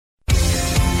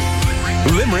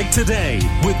Limerick Today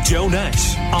with Joe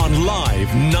Nash on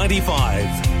Live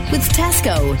 95. With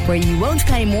Tesco, where you won't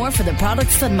pay more for the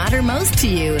products that matter most to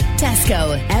you.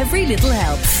 Tesco, every little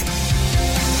helps.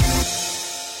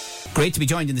 Great to be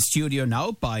joined in the studio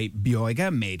now by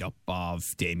Bioga, made up of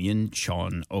Damien,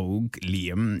 Sean, Og,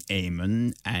 Liam,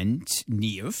 Eamon and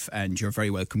Niamh. And you're very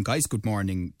welcome, guys. Good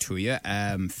morning to you.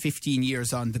 15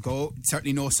 years on the go.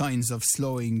 Certainly no signs of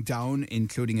slowing down,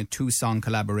 including a 2-song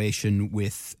collaboration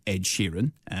with Ed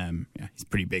Sheeran. He's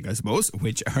pretty big, I suppose,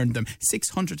 which earned them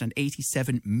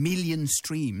 687 million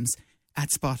streams at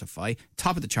Spotify,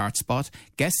 top of the chart spot,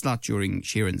 guest slot during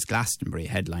Sheeran's Glastonbury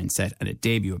headline set, and a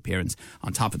debut appearance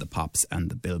on Top of the Pops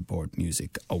and the Billboard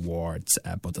Music Awards.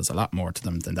 But there's a lot more to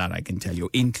them than that, I can tell you,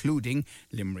 including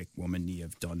Limerick woman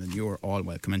Niamh Dunn. You're all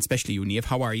welcome, and especially you, Niamh.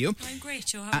 How are you? I'm great,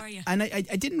 Joe. How are you? And I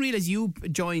didn't realise you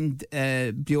joined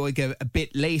Bioga a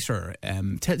bit later.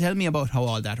 Tell me about how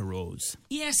all that arose.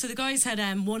 Yeah, so the guys had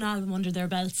one album under their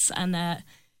belts, and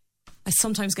I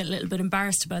sometimes get a little bit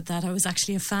embarrassed about that. I was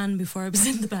actually a fan before I was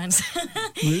in the band.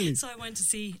 Really? So I went to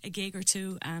see a gig or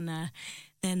two, and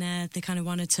then they kind of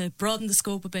wanted to broaden the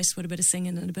scope a bit with a bit of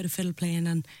singing and a bit of fiddle playing,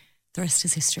 and the rest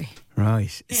is history.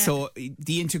 Right. Yeah. So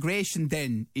the integration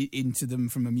then into them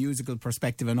from a musical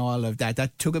perspective and all of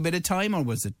that took a bit of time, or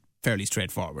was it fairly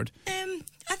straightforward?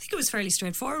 I think it was fairly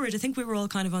straightforward. I think we were all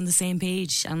kind of on the same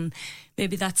page, and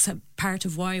maybe that's a part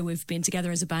of why we've been together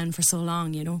as a band for so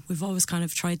long. You know, we've always kind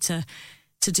of tried to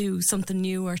do something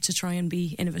new or to try and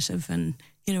be innovative, and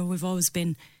you know, we've always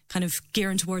been kind of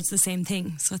gearing towards the same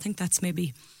thing. So I think that's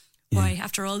maybe why,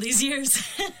 after all these years,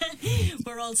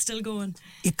 we're all still going.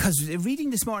 Because reading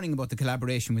this morning about the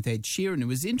collaboration with Ed Sheeran, it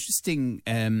was interesting.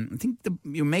 I think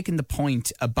you're making the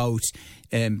point about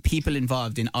people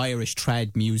involved in Irish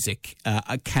trad music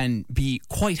can be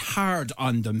quite hard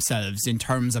on themselves in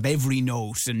terms of every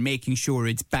note and making sure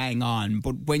it's bang on.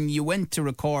 But when you went to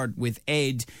record with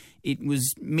Ed, it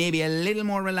was maybe a little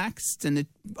more relaxed and it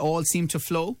all seemed to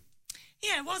flow.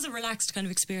 Yeah, it was a relaxed kind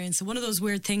of experience. So one of those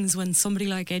weird things when somebody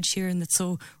like Ed Sheeran that's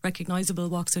so recognisable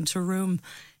walks into a room,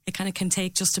 it kind of can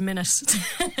take just a minute.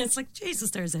 It's like,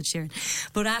 Jesus, there's Ed Sheeran.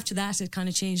 But after that, it kind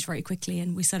of changed very quickly,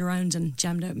 and we sat around and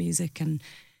jammed out music. And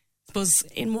I suppose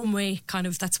in one way, kind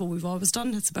of that's what we've always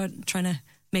done. It's about trying to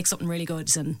make something really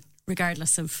good, and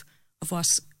regardless of what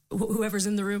whoever's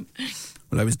in the room.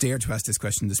 Well, I was dared to ask this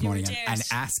question this morning dared. and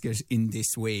ask it in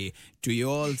this way. Do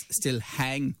you all still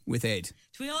hang with Ed?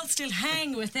 Do we all still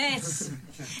hang with Ed?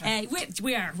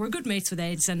 We're good mates with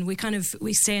Ed, and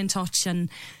we stay in touch, and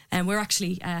we're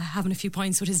actually having a few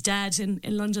pints with his dad in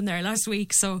London there last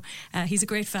week. So he's a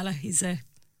great fella. He's a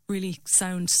really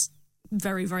sound,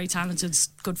 very, very talented,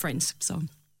 good friend. So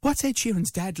what's Ed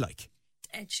Sheeran's dad like?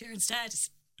 Ed Sheeran's dad is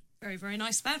very, very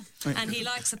nice man, and he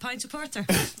likes a pint of porter.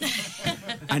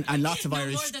 and lots of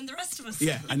Irish, more than the rest of us.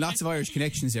 Yeah, and lots of Irish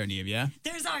connections there, Niamh. Yeah,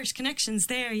 there's Irish connections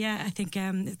there. Yeah, I think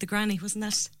the granny, wasn't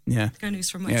that? Yeah, the granny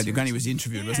was from Wexford. Yeah, the granny was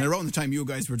interviewed, wasn't it? Around the time you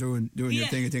guys were doing your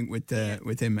thing, I think,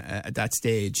 with him at that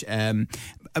stage.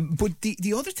 But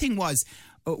the other thing was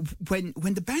when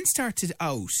the band started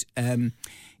out,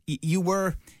 you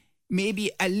were maybe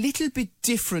a little bit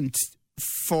different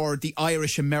for the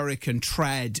Irish American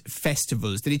trad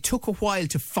festivals, that it took a while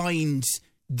to find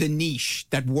the niche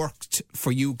that worked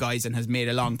for you guys and has made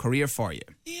a long career for you.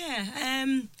 Yeah,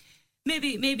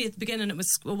 maybe at the beginning it was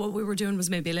what we were doing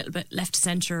was maybe a little bit left to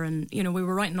centre, and you know, we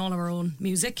were writing all of our own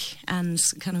music and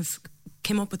kind of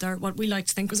came up with what we like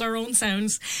to think was our own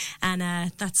sounds, and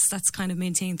that's kind of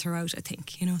maintained throughout. I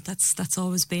think, you know, that's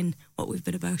always been what we've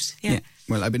been about. Yeah.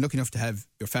 Well, I've been lucky enough to have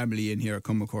your family in here,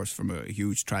 come of course from a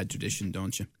huge trad tradition,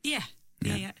 don't you? Yeah.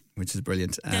 Which is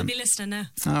brilliant. They'll be listening now.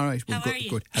 All right. Well, How are you?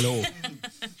 Good. Hello.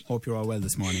 Hope you're all well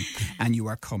this morning. And you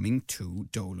are coming to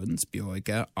Dolan's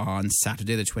Bioga on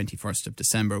Saturday the 21st of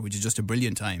December, which is just a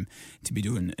brilliant time to be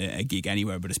doing a gig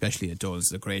anywhere, but especially at Dolan's.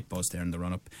 There's a great buzz there in the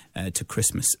run-up to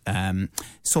Christmas.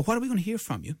 So what are we going to hear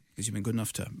from you? Because you've been good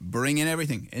enough to bring in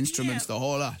everything, instruments, the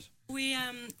whole lot. We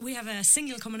have a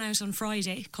single coming out on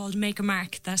Friday called Make a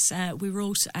Mark that we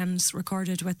wrote and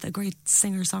recorded with a great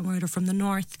singer-songwriter from the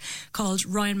north called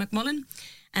Ryan McMullen.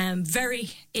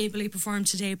 Very ably performed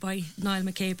today by Niall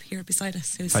McCabe here beside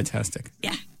us. Fantastic.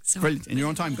 Yeah. So brilliant. In your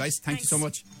own time, guys. Thank you so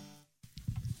much.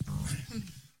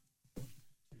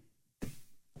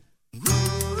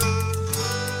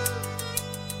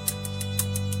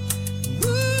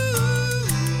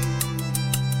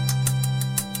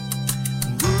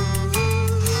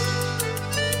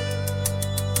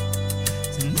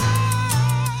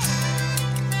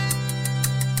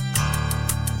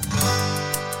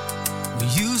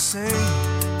 Say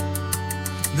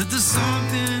that there's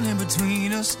something in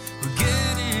between us. We're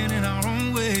getting in our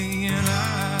own way.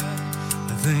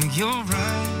 think you're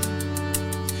right.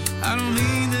 I don't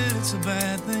mean that it's a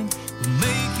bad thing. We'll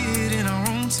make it in our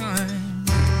own time.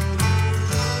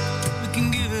 We can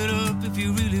give it up if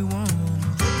you really want.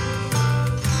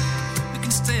 We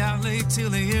can stay out late till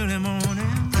the early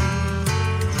morning.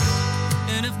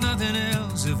 And if nothing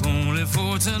else, if only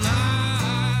for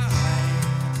tonight,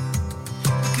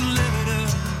 we can live it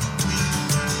up.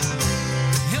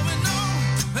 And we know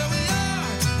where we are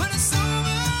when it's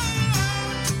over.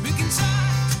 We can try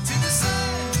to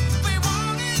decide if we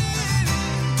want it.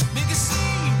 Make a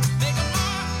scene, make a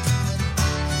mark.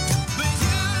 But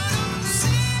you don't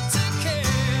seem to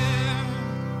care.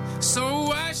 So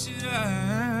why should I?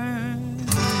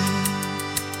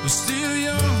 We're still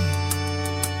young.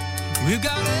 We've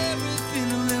got everything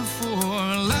to live for,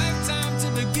 a lifetime to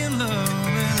begin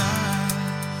loving.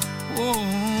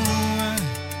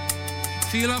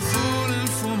 I feel like falling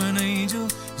from an angel,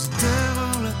 it's a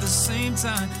devil at the same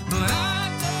time. But I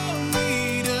don't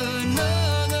need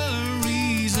another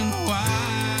reason why.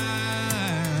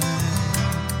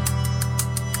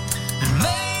 And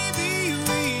maybe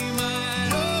we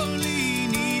might only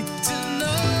need to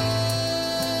know.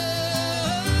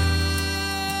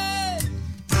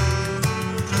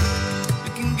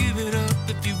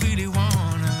 If you really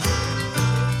wanna,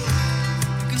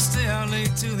 you can stay out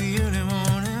late till the early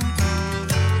morning.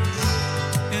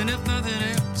 And if nothing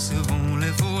else, if only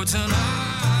for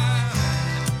tonight,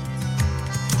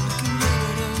 we can live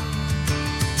it up.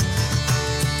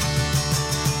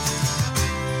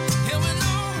 And we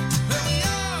know where we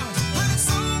are when it's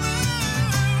over.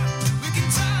 We can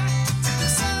try to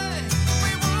decide if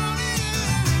we want it.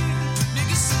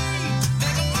 Make a scene,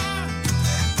 make a mark.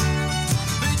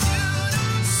 But you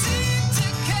don't seem to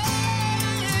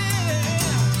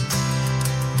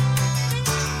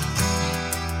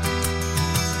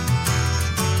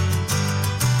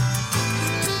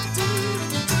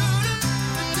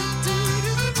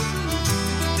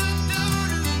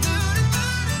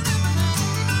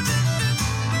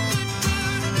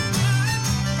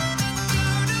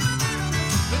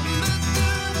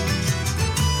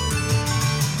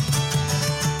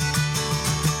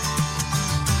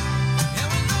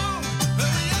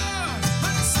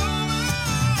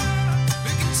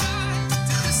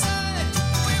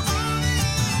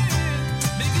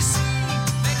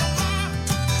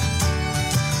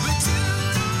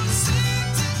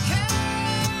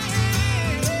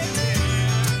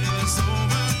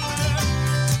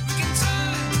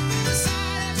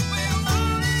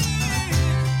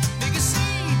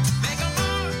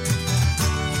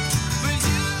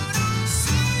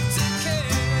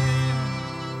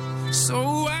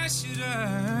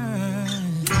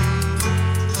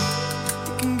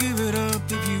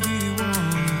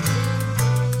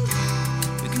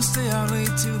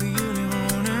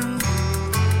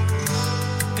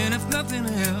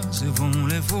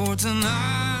for tonight,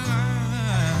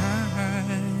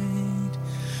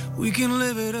 we can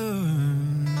live it up.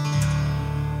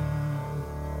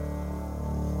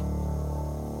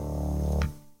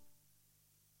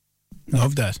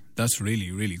 Love that. That's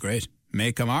really, really great.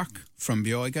 Make a Mark from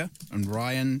Bioiga and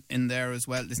Ryan in there as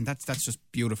well. Listen, that's just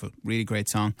beautiful. Really great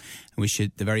song. I wish you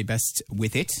the very best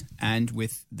with it and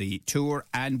with the tour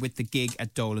and with the gig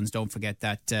at Dolan's. Don't forget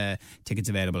that tickets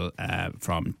available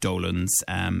from Dolan's.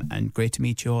 And great to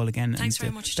meet you all again. Thanks and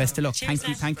very much. Best of luck. Cheers,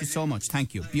 Thank you so much.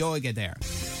 Thank you. Bioiga there.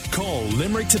 Call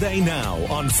Limerick today now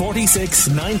on 46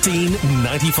 19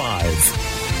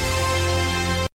 95.